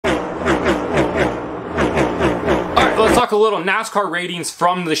talk a little NASCAR ratings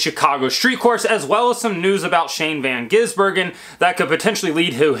from the Chicago street course, as well as some news about Shane van Gisbergen that could potentially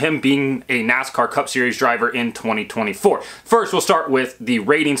lead to him being a NASCAR Cup Series driver in 2024. First, we'll start with the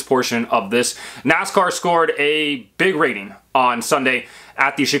ratings portion of this. NASCAR scored a big rating on Sunday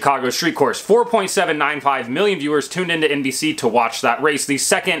at the Chicago street course. 4.795 million viewers tuned into NBC to watch that race, the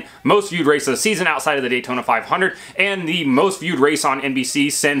second most viewed race of the season outside of the Daytona 500, and the most viewed race on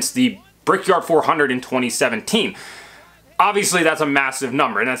NBC since the Brickyard 400 in 2017. Obviously, that's a massive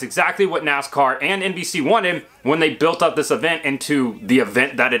number, and that's exactly what NASCAR and NBC wanted when they built up this event into the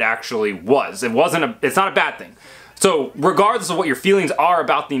event that it actually was. It's not a bad thing. So regardless of what your feelings are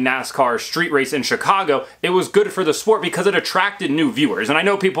about the NASCAR street race in Chicago, it was good for the sport because it attracted new viewers. And I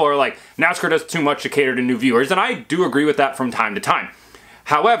know people are like, NASCAR does too much to cater to new viewers, and I do agree with that from time to time.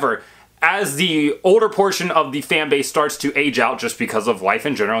 However, as the older portion of the fan base starts to age out just because of life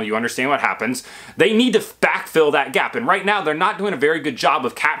in general, you understand what happens, they need to backfill that gap. And right now, they're not doing a very good job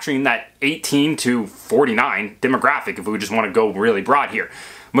of capturing that 18 to 49 demographic, if we just want to go really broad here.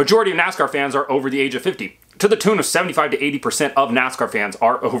 Majority of NASCAR fans are over the age of 50. To the tune of 75 to 80% of NASCAR fans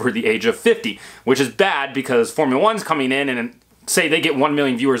are over the age of 50, which is bad because Formula One's coming in and say they get 1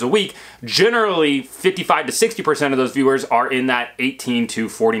 million viewers a week. Generally, 55 to 60% of those viewers are in that 18 to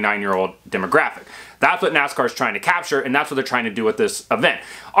 49-year-old demographic. That's what NASCAR is trying to capture, and that's what they're trying to do with this event.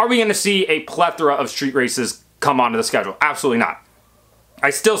 Are we going to see a plethora of street races come onto the schedule? Absolutely not. I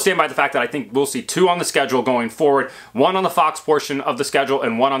still stand by the fact that I think we'll see 2 on the schedule going forward, 1 on the Fox portion of the schedule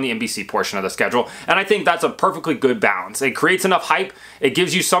and 1 on the NBC portion of the schedule. And I think that's a perfectly good balance. It creates enough hype. It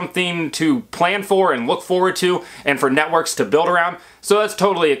gives you something to plan for and look forward to and for networks to build around. So that's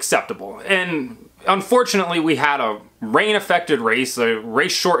totally acceptable. And unfortunately, we had a rain-affected race, a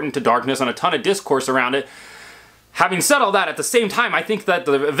race shortened to darkness, and a ton of discourse around it. Having said all that, at the same time, I think that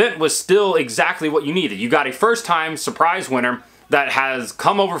the event was still exactly what you needed. You got a first-time surprise winner that has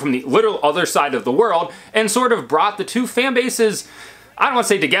come over from the literal other side of the world and sort of brought the two fan bases, I don't want to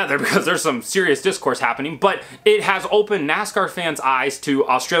say together because there's some serious discourse happening, but it has opened NASCAR fans' eyes to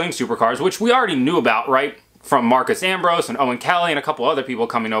Australian Supercars, which we already knew about, right? From Marcus Ambrose and Owen Kelly and a couple other people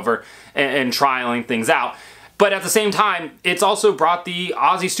coming over and trialing things out. But at the same time, it's also brought the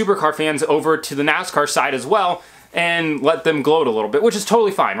Aussie Supercar fans over to the NASCAR side as well and let them gloat a little bit, which is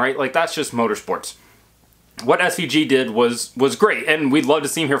totally fine, right? Like, that's just motorsports. What SVG did was great, and we'd love to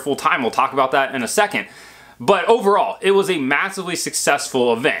see him here full time. We'll talk about that in a second. But overall, it was a massively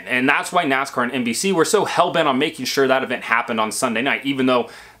successful event, and that's why NASCAR and NBC were so hell-bent on making sure that event happened on Sunday night, even though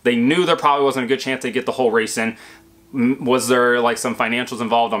they knew there probably wasn't a good chance they'd get the whole race in. Was there like some financials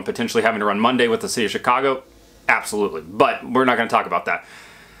involved on potentially having to run Monday with the city of Chicago? Absolutely, but we're not going to talk about that.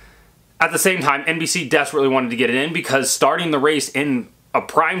 At the same time, NBC desperately wanted to get it in because starting the race in a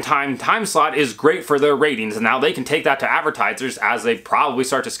primetime time slot is great for their ratings, and now they can take that to advertisers as they probably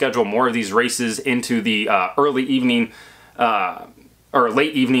start to schedule more of these races into the early evening or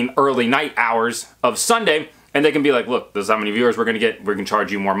late evening, early night hours of Sunday, and they can be like, look, this is how many viewers we're going to get, we can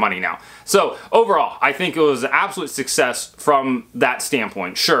charge you more money now. So overall, I think it was an absolute success from that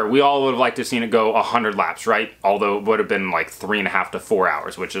standpoint. Sure, we all would have liked to have seen it go 100 laps, right? Although it would have been like 3.5 to 4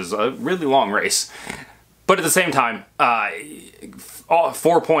 hours, which is a really long race. But at the same time,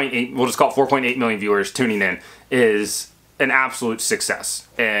 4.8, we'll just call it 4.8 million viewers tuning in is an absolute success.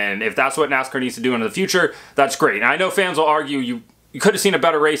 And if that's what NASCAR needs to do in the future, that's great. And I know fans will argue you could have seen a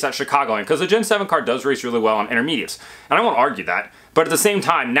better race at Chicago because the Gen 7 car does race really well on intermediates. And I won't argue that. But at the same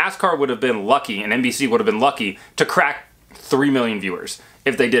time, NASCAR would have been lucky and NBC would have been lucky to crack 3 million viewers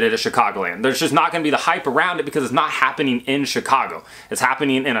if they did it at Chicagoland. There's just not going to be the hype around it because it's not happening in Chicago. It's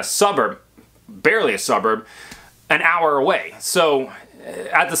happening in a suburb, barely a suburb, an hour away. So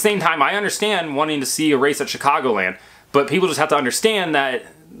at the same time, I understand wanting to see a race at Chicagoland, but people just have to understand that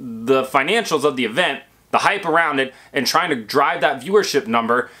the financials of the event, the hype around it, and trying to drive that viewership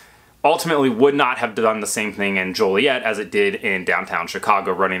number ultimately would not have done the same thing in Joliet as it did in downtown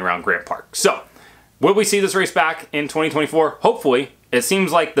Chicago running around Grant Park. So, will we see this race back in 2024? Hopefully. It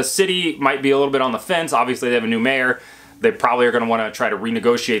seems like the city might be a little bit on the fence. Obviously, they have a new mayor. They probably are going to want to try to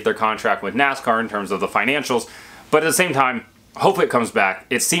renegotiate their contract with NASCAR in terms of the financials. But at the same time, hopefully it comes back.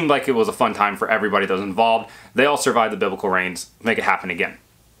 It seemed like it was a fun time for everybody that was involved. They all survived the biblical rains. Make it happen again.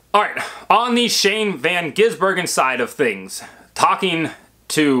 All right, on the Shane van Gisbergen side of things, talking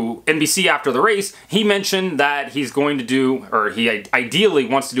to NBC after the race, he mentioned that he's going to do, or he ideally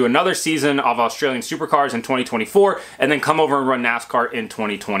wants to do another season of Australian Supercars in 2024 and then come over and run NASCAR in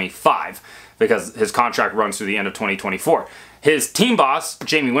 2025 because his contract runs through the end of 2024. His team boss,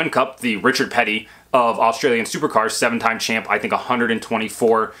 Jamie Whincup, the Richard Petty of Australian Supercars, 7-time champ, I think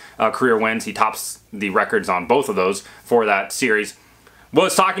 124 career wins. He tops the records on both of those for that series,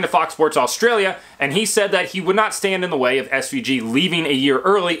 was talking to Fox Sports Australia, and he said that he would not stand in the way of SVG leaving a year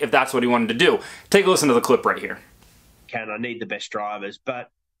early if that's what he wanted to do. Take a listen to the clip right here. I need the best drivers,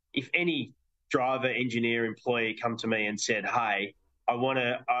 but if any driver, engineer, employee come to me and said, hey, I want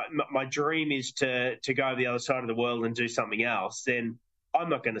to, my dream is to go to the other side of the world and do something else, then I'm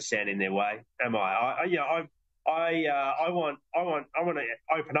not going to stand in their way, am I? I want to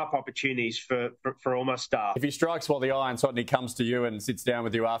open up opportunities for all my staff. If he strikes while the iron's hot and he comes to you and sits down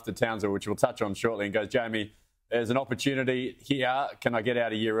with you after Townsville, which we'll touch on shortly, and goes, Jamie, there's an opportunity here. Can I get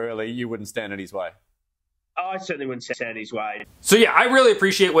out a year early? You wouldn't stand in his way. I certainly wouldn't stand his way. So yeah, I really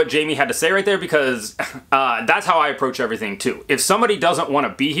appreciate what Jamie had to say right there, because that's how I approach everything too. If somebody doesn't want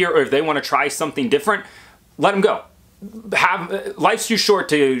to be here, or if they want to try something different, let them go. Life's too short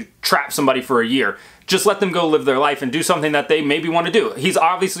to trap somebody for a year. Just let them go live their life and do something that they maybe want to do. He's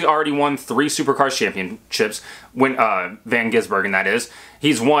obviously already won 3 Supercars championships, when Van Gisbergen, that is.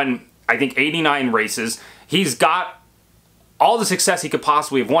 He's won, I think, 89 races. He's got all the success he could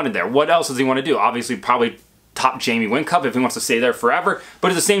possibly have wanted there. What else does he want to do? Obviously, probably top Jamie Whincup if he wants to stay there forever. But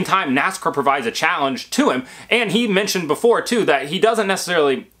at the same time, NASCAR provides a challenge to him. And he mentioned before, too, that he doesn't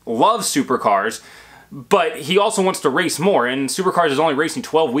necessarily love Supercars, but he also wants to race more. And Supercars is only racing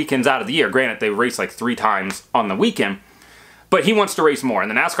 12 weekends out of the year. Granted, they race like 3 times on the weekend. But he wants to race more.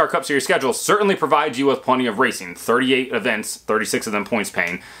 And the NASCAR Cup Series schedule certainly provides you with plenty of racing. 38 events, 36 of them points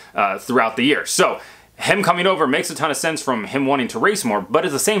paying throughout the year. So him coming over makes a ton of sense from him wanting to race more. But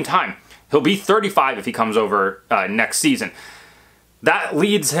at the same time, he'll be 35 if he comes over next season. That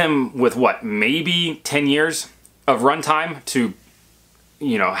leads him with, what, maybe 10 years of run time to,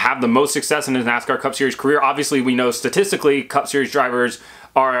 you know, have the most success in his NASCAR Cup Series career. Obviously, we know statistically Cup Series drivers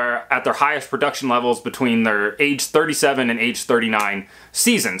are at their highest production levels between their age 37 and age 39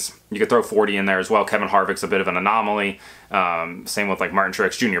 seasons. You could throw 40 in there as well. Kevin Harvick's a bit of an anomaly. Same with like Martin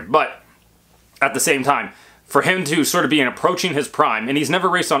Truex Jr. But at the same time, for him to sort of be approaching his prime, and he's never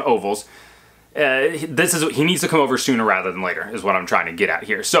raced on ovals, he needs to come over sooner rather than later, is what I'm trying to get at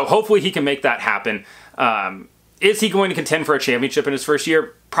here. So hopefully he can make that happen. Is he going to contend for a championship in his first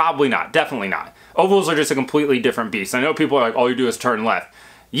year? Probably not. Definitely not. Ovals are just a completely different beast. I know people are like, all you do is turn left.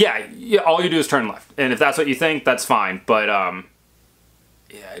 Yeah, all you do is turn left. And if that's what you think, that's fine. But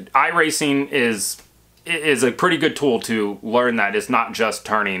iRacing is a pretty good tool to learn that it's not just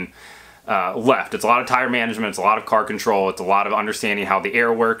turning left. It's a lot of tire management. It's a lot of car control. It's a lot of understanding how the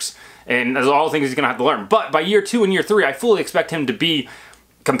air works. And there's all the things he's going to have to learn. But by year 2 and year 3, I fully expect him to be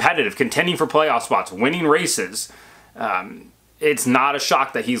competitive, contending for playoff spots, winning races. It's not a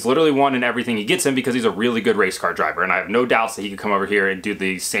shock that he's literally won in everything he gets in, because he's a really good race car driver. And I have no doubts that he could come over here and do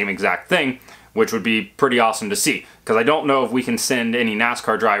the same exact thing, which would be pretty awesome to see. Because I don't know if we can send any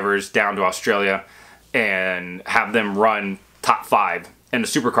NASCAR drivers down to Australia and have them run top 5 in the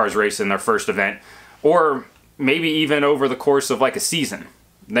Supercars race in their first event, or maybe even over the course of like a season.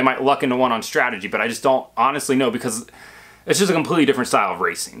 They might luck into one on strategy, but I just don't honestly know, because it's just a completely different style of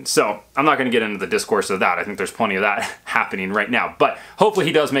racing. So I'm not going to get into the discourse of that. I think there's plenty of that happening right now. But hopefully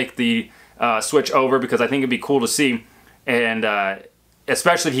he does make the switch over, because I think it'd be cool to see. And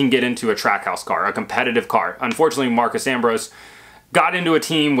especially if he can get into a trackhouse car, a competitive car. Unfortunately, Marcus Ambrose got into a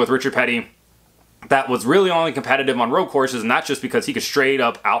team with Richard Petty that was really only competitive on road courses, and that's just because he could straight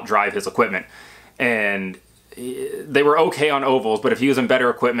up outdrive his equipment. And they were okay on ovals, but if he was in better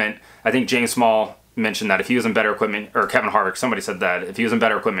equipment, I think James Small mentioned that if he was in better equipment, or Kevin Harvick, somebody said that if he was in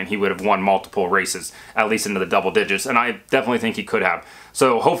better equipment, he would have won multiple races, at least into the double digits, and I definitely think he could have.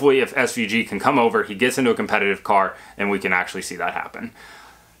 So hopefully if SVG can come over, he gets into a competitive car, and we can actually see that happen.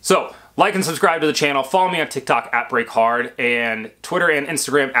 So like and subscribe to the channel. Follow me on TikTok at BreakHard, and Twitter and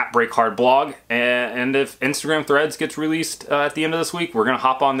Instagram at BreakHardBlog. And if Instagram Threads gets released at the end of this week, we're going to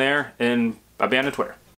hop on there and abandon Twitter.